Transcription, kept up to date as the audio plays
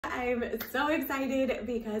I'm so excited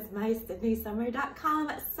because my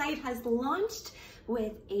SydneSummer.com site has launched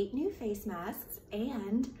with 8 new face masks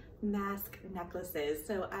and mask necklaces.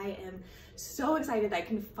 So I am so excited that I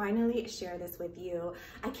can finally share this with you.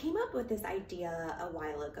 I came up with this idea a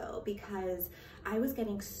while ago because I was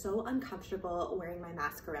getting so uncomfortable wearing my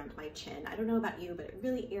mask around my chin. I don't know about you, but it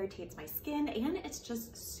really irritates my skin and it's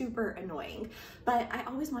just super annoying. But I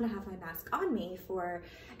always want to have my mask on me for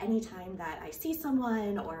any time that I see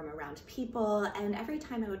someone or I'm around people. And every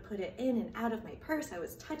time I would put it in and out of my purse, I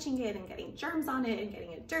was touching it and getting germs on it and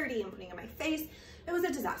getting it dirty and putting it on my face. It was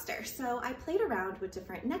a disaster. So I played around with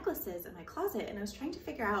different necklaces in my closet and I was trying to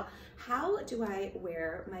figure out, how do I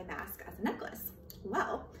wear my mask as a necklace?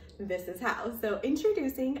 Well, this is how. So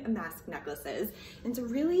introducing mask necklaces. It's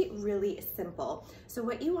really, really simple. So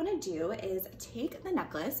what you want to do is take the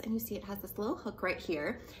necklace, and you see it has this little hook right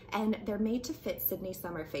here, and they're made to fit Sydney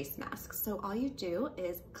Summer face masks. So all you do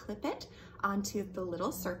is clip it onto the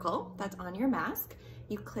little circle that's on your mask.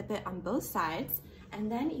 You clip it on both sides, and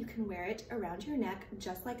then you can wear it around your neck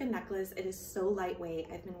just like a necklace. It is so lightweight.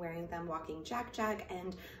 I've been wearing them walking jag,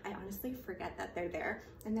 and I honestly forget that they're there.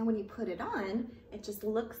 And then when you put it on, it just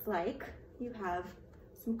looks like you have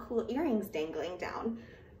some cool earrings dangling down.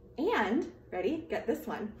 And, ready? Get this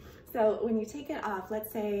one. So when you take it off,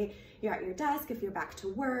 let's say you're at your desk, if you're back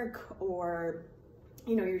to work, or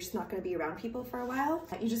you're just not gonna be around people for a while,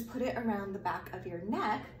 you just put it around the back of your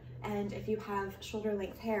neck, and if you have shoulder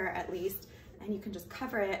length hair at least, and you can just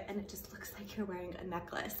cover it and it just looks like you're wearing a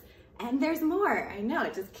necklace. And there's more, I know,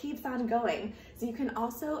 it just keeps on going. So you can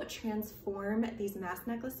also transform these mask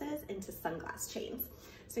necklaces into sunglass chains.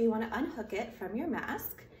 So you wanna unhook it from your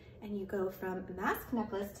mask and you go from mask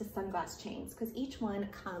necklace to sunglass chains, because each one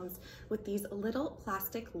comes with these little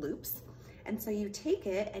plastic loops. And so you take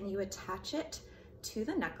it and you attach it to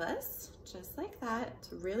the necklace, just like that.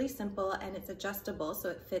 It's really simple and it's adjustable, so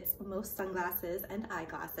it fits most sunglasses and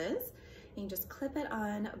eyeglasses. You just clip it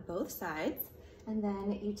on both sides, and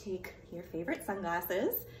then you take your favorite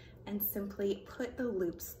sunglasses and simply put the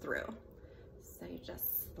loops through. So you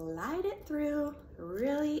just slide it through,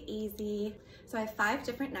 really easy. So I have 5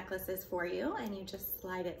 different necklaces for you, and you just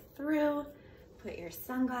slide it through, put your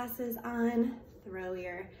sunglasses on, throw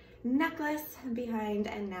your necklace behind,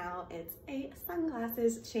 and now it's a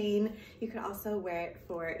sunglasses chain. You could also wear it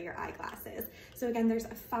for your eyeglasses. So again, there's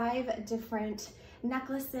 5 different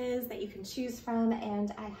necklaces that you can choose from,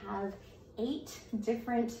 and I have 8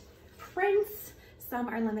 different prints. Some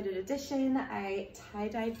are limited edition. I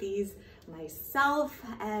tie-dyed these myself,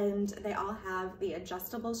 and they all have the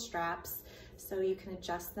adjustable straps, so you can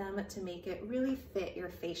adjust them to make it really fit your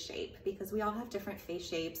face shape, because we all have different face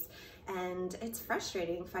shapes and it's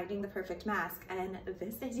frustrating finding the perfect mask, and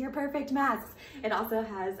this is your perfect mask. It also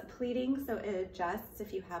has pleating, so it adjusts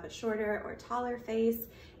if you have a shorter or taller face,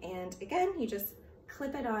 and again, you just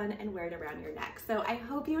clip it on and wear it around your neck. So I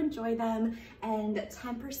hope you enjoy them, and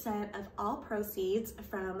 10% of all proceeds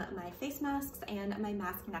from my face masks and my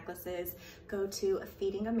mask necklaces go to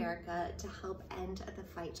Feeding America to help end the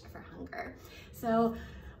fight for hunger. So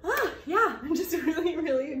yeah, I'm just really,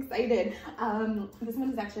 really excited. This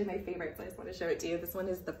one is actually my favorite, so I just want to show it to you. This one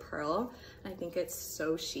is the pearl. I think it's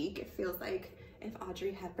so chic. It feels like if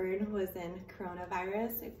Audrey Hepburn was in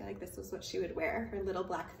coronavirus, I feel like this was what she would wear, her little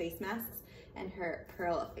black face masks and her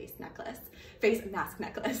pearl face mask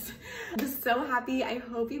necklace. I'm just so happy. I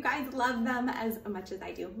hope you guys love them as much as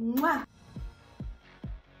I do. Mwah!